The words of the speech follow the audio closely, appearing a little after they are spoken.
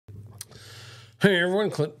Hey everyone,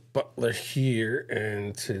 Clint Butler here,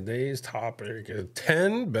 and today's topic is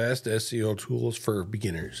 10 best SEO tools for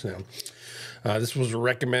beginners. Now, this was a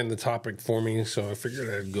recommended topic for me, so I figured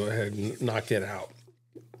I'd go ahead and knock it out.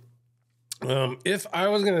 If I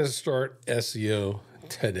was going to start SEO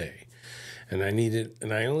today, and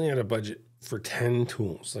I only had a budget for 10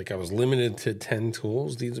 tools, like I was limited to 10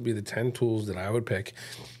 tools, these would be the 10 tools that I would pick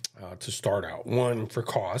to start out. One, for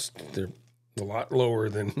cost, they're a lot lower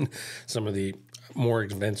than some of the more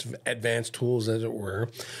advanced tools, as it were.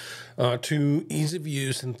 Two, ease of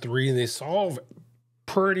use, and three, they solve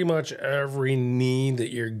pretty much every need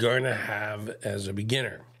that you're going to have as a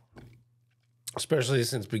beginner, especially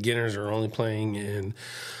since beginners are only playing in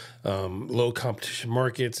low competition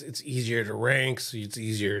markets. It's easier to rank, so it's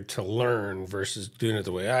easier to learn versus doing it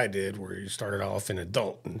the way I did, where you started off in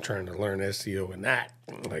adult and trying to learn SEO and that,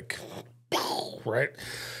 like, right?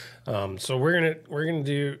 So we're gonna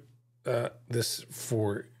do this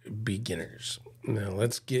for beginners. Now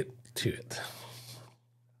let's get to it.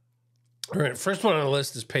 All right, first one on the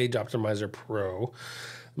list is Page Optimizer Pro.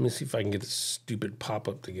 Let me see if I can get this stupid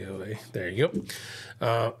pop-up to go away. There you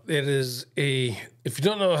go. It is if you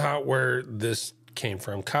don't know where this came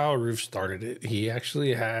from, Kyle Roof started it. He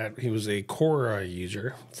was a Quora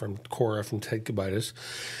user from Ted Kubitis,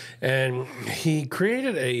 and he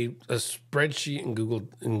created a spreadsheet in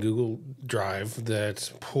Google Drive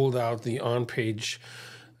that pulled out the on-page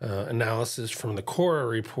analysis from the Quora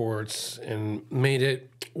reports and made it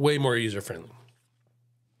way more user-friendly.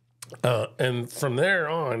 And from there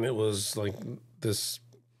on, it was like this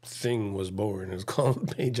thing was born. It's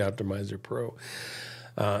called Page Optimizer Pro.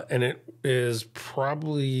 And it is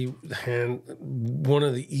probably one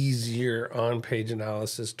of the easier on-page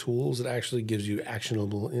analysis tools. It actually gives you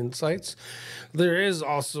actionable insights. There is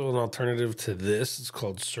also an alternative to this. It's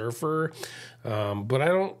called Surfer, but I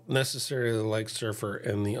don't necessarily like Surfer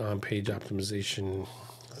and the on-page optimization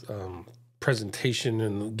presentation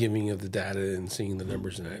and the giving of the data and seeing the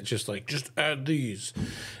numbers in it. It's just add these,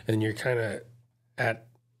 and you're kind of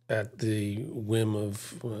at the whim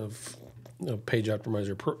of Page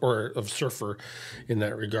Optimizer Pro, or of Surfer in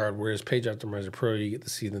that regard, whereas Page Optimizer Pro, you get to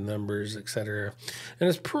see the numbers, etc. And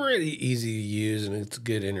it's pretty easy to use, and it's a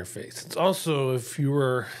good interface. It's also, if you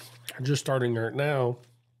were just starting right now,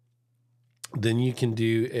 then you can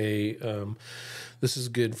do this is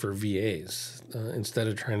good for VAs. Instead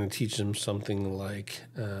of trying to teach them something like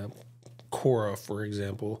Quora, for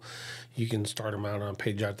example, you can start them out on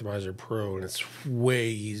Page Optimizer Pro, and it's way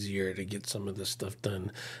easier to get some of this stuff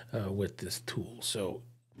done with this tool. So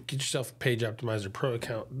get yourself a Page Optimizer Pro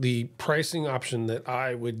account. The pricing option that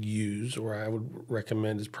I would use, or I would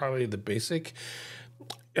recommend, is probably the basic.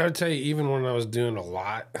 I would tell you, even when I was doing a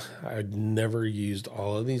lot, I'd never used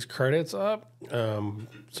all of these credits up.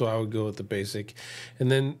 So I would go with the basic. And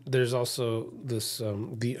then there's also this,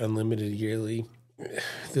 the unlimited yearly.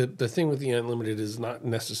 The thing with the unlimited is not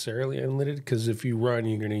necessarily unlimited, because if you run,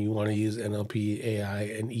 you want to use NLP, AI,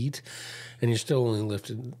 and EAT, and you're still only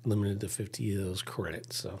limited to 50 of those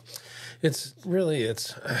credits. So it's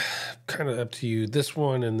kind of up to you. This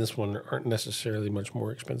one and this one aren't necessarily much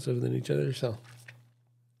more expensive than each other, so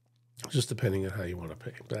just depending on how you want to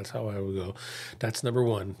pay. That's how I would go. That's number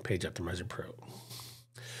one, Page Optimizer Pro.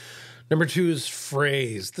 Number two is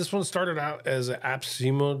Phrase. This one started out as an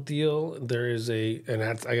AppSumo deal.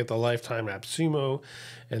 I get the lifetime AppSumo,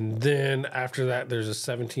 and then after that, there's a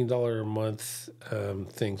 $17 a month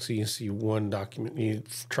thing. So you see one document, you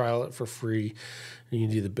trial it for free, and you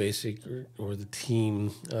do the basic or the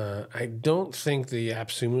team. I don't think the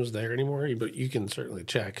AppSumo is there anymore, but you can certainly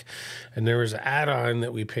check. And there was an add-on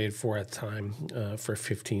that we paid for at the time for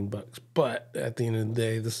 $15. But at the end of the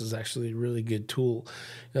day, this is actually a really good tool.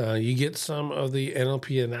 You get some of the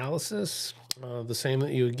NLP analysis, the same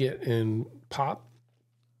that you would get in Pop.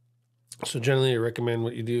 So generally, I recommend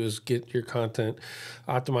what you do is get your content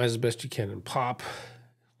optimized as best you can in Pop,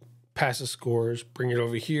 pass the scores, bring it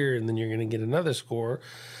over here, and then you're going to get another score.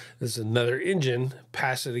 There's another engine,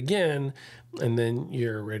 pass it again, and then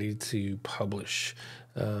you're ready to publish.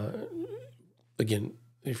 Again,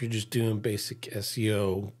 if you're just doing basic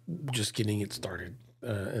SEO, just getting it started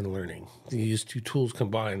and learning. These two tools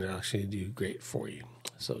combined actually do great for you.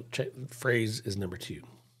 So Phrase is number two.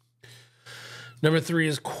 Number three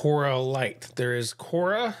is Corelite. There is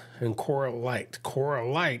Quora and Corelite.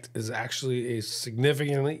 Corelite is actually a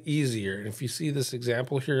significantly easier. And if you see this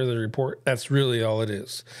example here of the report, that's really all it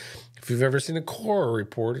is. If you've ever seen a Quora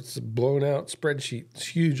report, it's a blown out spreadsheet. It's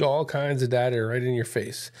huge, all kinds of data right in your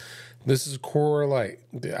face. This is Corelite.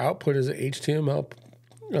 The output is an HTML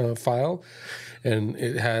file, and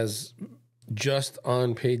it has just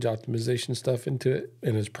on page optimization stuff into it,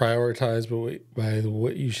 and it's prioritized by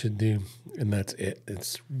what you should do, and that's it.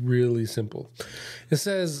 It's really simple. It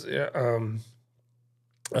says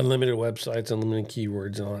unlimited websites, unlimited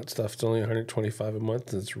keywords, and all that stuff. It's only $125 a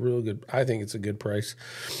month. It's real good. I think it's a good price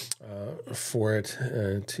for it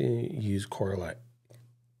to use Corelite.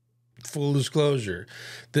 Full disclosure,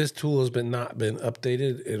 this tool has not been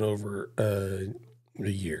updated in over a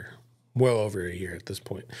year. Well over a year at this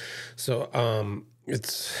point. So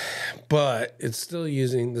it's still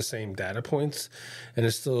using the same data points, and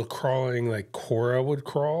it's still crawling like Quora would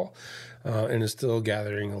crawl, and it's still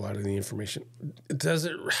gathering a lot of the information. Does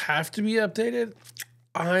it have to be updated?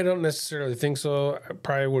 I don't necessarily think so. I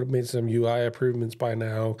probably would have made some UI improvements by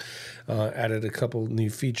now, added a couple new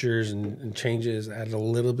features and changes, added a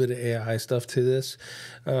little bit of AI stuff to this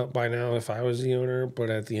by now if I was the owner. But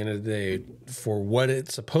at the end of the day, for what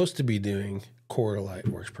it's supposed to be doing, Corelite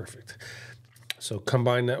works perfect. So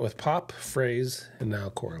combine that with Pop, Phrase, and now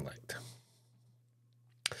Corelite.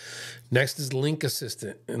 Next is Link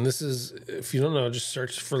Assistant. And this is, if you don't know, just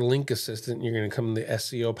search for Link Assistant. You're going to come in the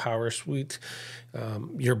SEO Power Suite.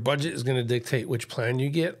 Your budget is going to dictate which plan you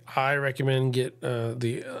get. I recommend get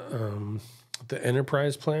the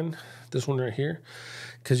Enterprise plan, this one right here,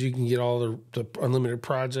 because you can get all the unlimited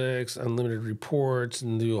projects, unlimited reports,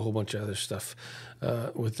 and do a whole bunch of other stuff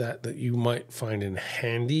with that you might find in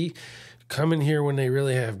handy. Come in here when they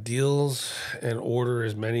really have deals and order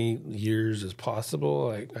as many years as possible.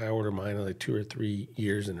 Like I order mine like 2 or 3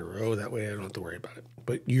 years in a row. That way I don't have to worry about it.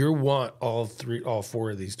 But you want all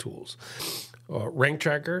 4 of these tools. Rank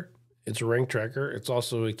Tracker. It's a rank tracker. It's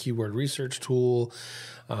also a keyword research tool.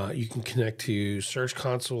 You can connect to Search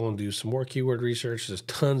Console and do some more keyword research. There's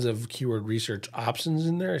tons of keyword research options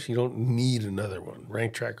in there, so you don't need another one.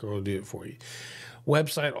 Rank Tracker will do it for you.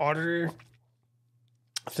 Website Auditor.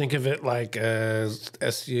 Think of it like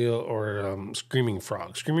SEO or Screaming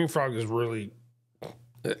Frog. Screaming Frog is really,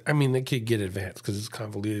 I mean, they could get advanced because it's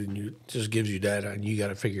convoluted and it just gives you data and you got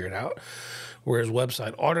to figure it out. Whereas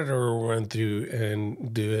Website Auditor will run through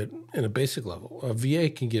and do it in a basic level. A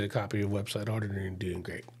VA can get a copy of Website Auditor and doing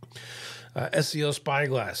great. SEO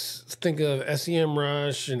Spyglass. Think of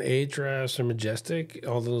SEMrush and Ahrefs or Majestic,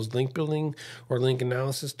 all those link building or link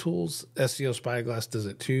analysis tools. SEO Spyglass does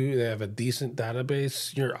it too. They have a decent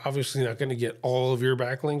database. You're obviously not going to get all of your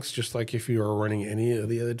backlinks, just like if you are running any of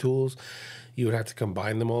the other tools. You would have to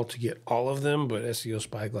combine them all to get all of them, but SEO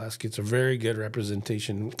Spyglass gets a very good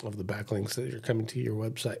representation of the backlinks that are coming to your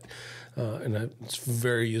website. And it's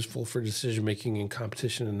very useful for decision-making and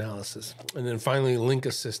competition analysis. And then finally, Link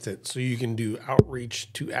Assistant, so you can do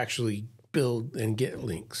outreach to actually build and get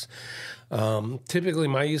links. Typically,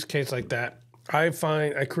 my use case like that, I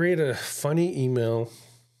create a funny email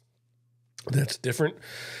that's different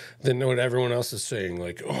than what everyone else is saying.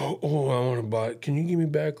 Like, I want to buy, can you give me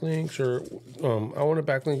backlinks? Or I want a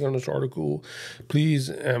backlink on this article,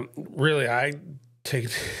 please. Really, I take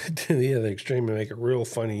it to the other extreme and make a real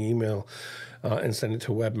funny email and send it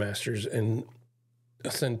to webmasters and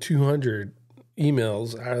send 200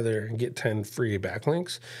 emails out of there and get 10 free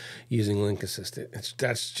backlinks using Link Assistant.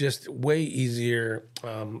 That's just way easier.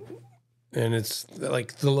 And it's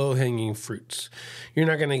like the low-hanging fruits. You're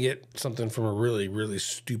not going to get something from a really, really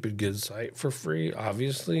stupid good site for free,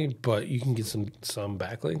 obviously, but you can get some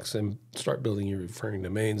backlinks and start building your referring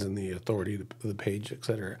domains and the authority of the page,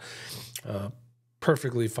 etc.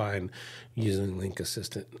 Perfectly fine using Link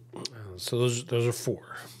Assistant. So those are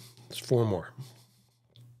 4. There's 4 more.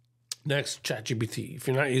 Next, ChatGPT. If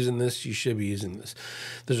you're not using this, you should be using this.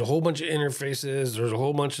 There's a whole bunch of interfaces. There's a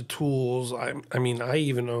whole bunch of tools. I mean, I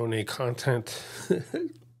even own a content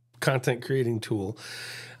creating tool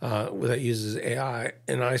that uses AI,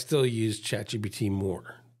 and I still use ChatGPT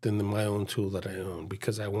more than my own tool that I own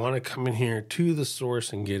because I want to come in here to the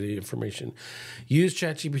source and get the information. Use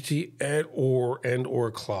ChatGPT and or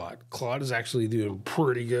Claude. Claude is actually doing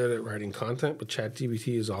pretty good at writing content, but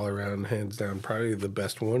ChatGPT is all around, hands down, probably the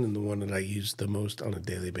best one and the one that I use the most on a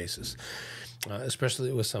daily basis,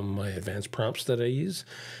 especially with some of my advanced prompts that I use.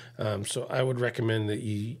 So I would recommend that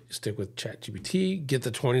you stick with ChatGPT, get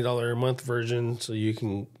the $20 a month version so you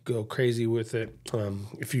can go crazy with it.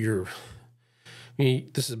 If you're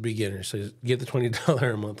this is a beginner, so get the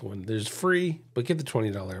 $20 a month one. There's free, but get the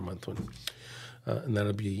 $20 a month one, and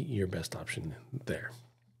that'll be your best option there.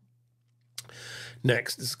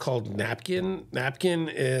 Next, this is called Napkin.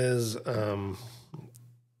 Napkin is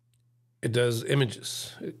it does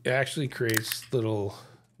images. It actually creates little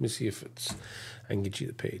me see if I can get you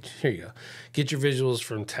the page. Here you go. Get your visuals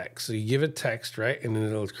from text. So you give it text, right? And then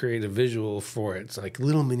it'll create a visual for it. It's like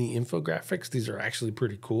little mini infographics. These are actually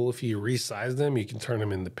pretty cool. If you resize them, you can turn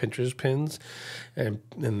them into Pinterest pins,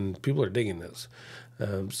 and people are digging those.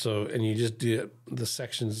 And you just do the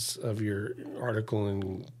sections of your article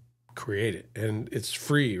and create it. And it's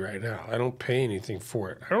free right now. I don't pay anything for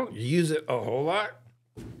it. I don't use it a whole lot.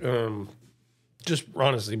 Just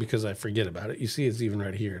honestly, because I forget about it. You see, it's even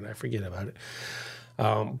right here, and I forget about it.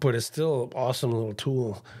 But it's still an awesome little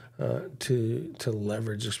tool to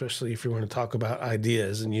leverage, especially if you want to talk about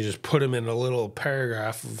ideas, and you just put them in a little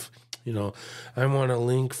paragraph of, I want a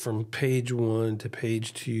link from page 1 to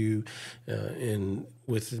page 2,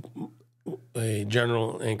 with a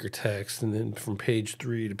general anchor text, and then from page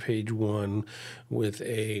 3 to page 1 with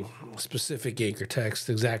a specific anchor text,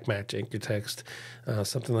 exact match anchor text,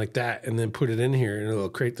 something like that, and then put it in here, and it'll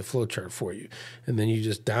create the flowchart for you. And then you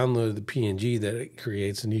just download the PNG that it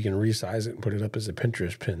creates, and you can resize it and put it up as a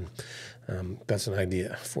Pinterest pin. That's an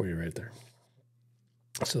idea for you right there.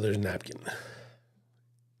 So there's Napkin.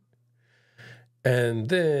 And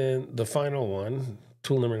then the final one,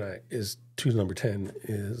 tool number 10 is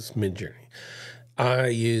Midjourney. I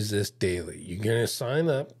use this daily. You're going to sign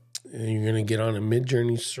up and you're going to get on a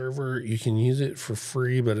Midjourney server. You can use it for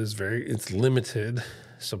free, but it's limited.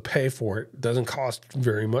 So pay for it. It doesn't cost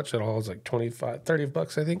very much at all. It's like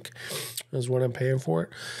 $30, I think, is what I'm paying for it.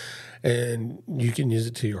 And you can use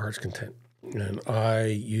it to your heart's content. And I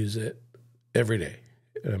use it every day.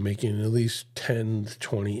 I'm making at least 10 to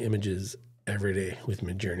 20 images every day with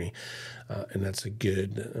Midjourney. And that's a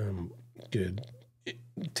good,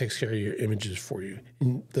 it takes care of your images for you.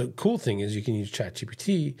 And the cool thing is you can use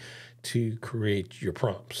ChatGPT to create your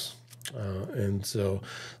prompts. And so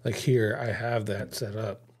like here, I have that set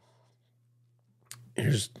up.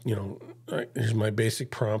 Here's my basic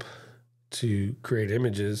prompt to create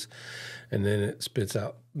images, and then it spits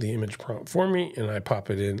out the image prompt for me, and I pop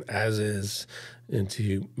it in as is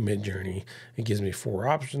into Midjourney. It gives me 4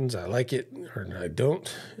 options. I like it or I don't,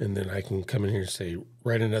 and then I can come in here and say,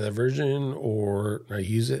 write another version, or I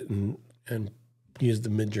use it and use the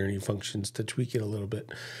Midjourney functions to tweak it a little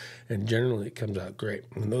bit. And generally it comes out great.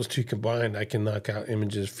 And those two combined, I can knock out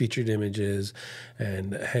images, featured images,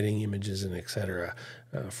 and heading images, and etc.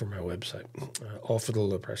 For my website. All for the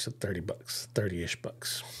low price of $30, 30-ish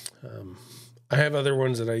bucks. I have other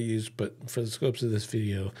ones that I use, but for the scopes of this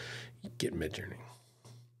video, get Midjourney.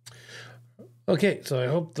 Okay, so I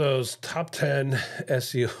hope those top 10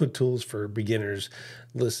 SEO tools for beginners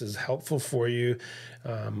list is helpful for you.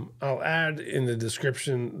 I'll add in the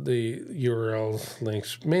description the URL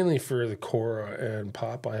links, mainly for the Cora and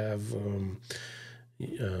Pop. I have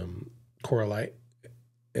Corelite.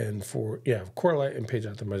 And Corelite and Page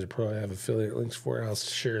Optimizer Pro, I have affiliate links for it. I'll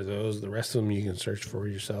share those. The rest of them you can search for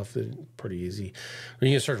yourself. They're pretty easy. Or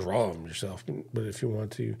you can search for all of them yourself. But if you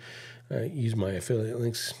want to use my affiliate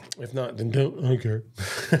links, if not, then don't. I don't care.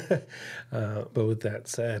 But with that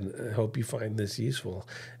said, I hope you find this useful.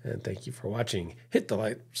 And thank you for watching. Hit the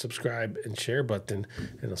like, subscribe, and share button.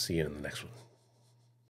 And I'll see you in the next one.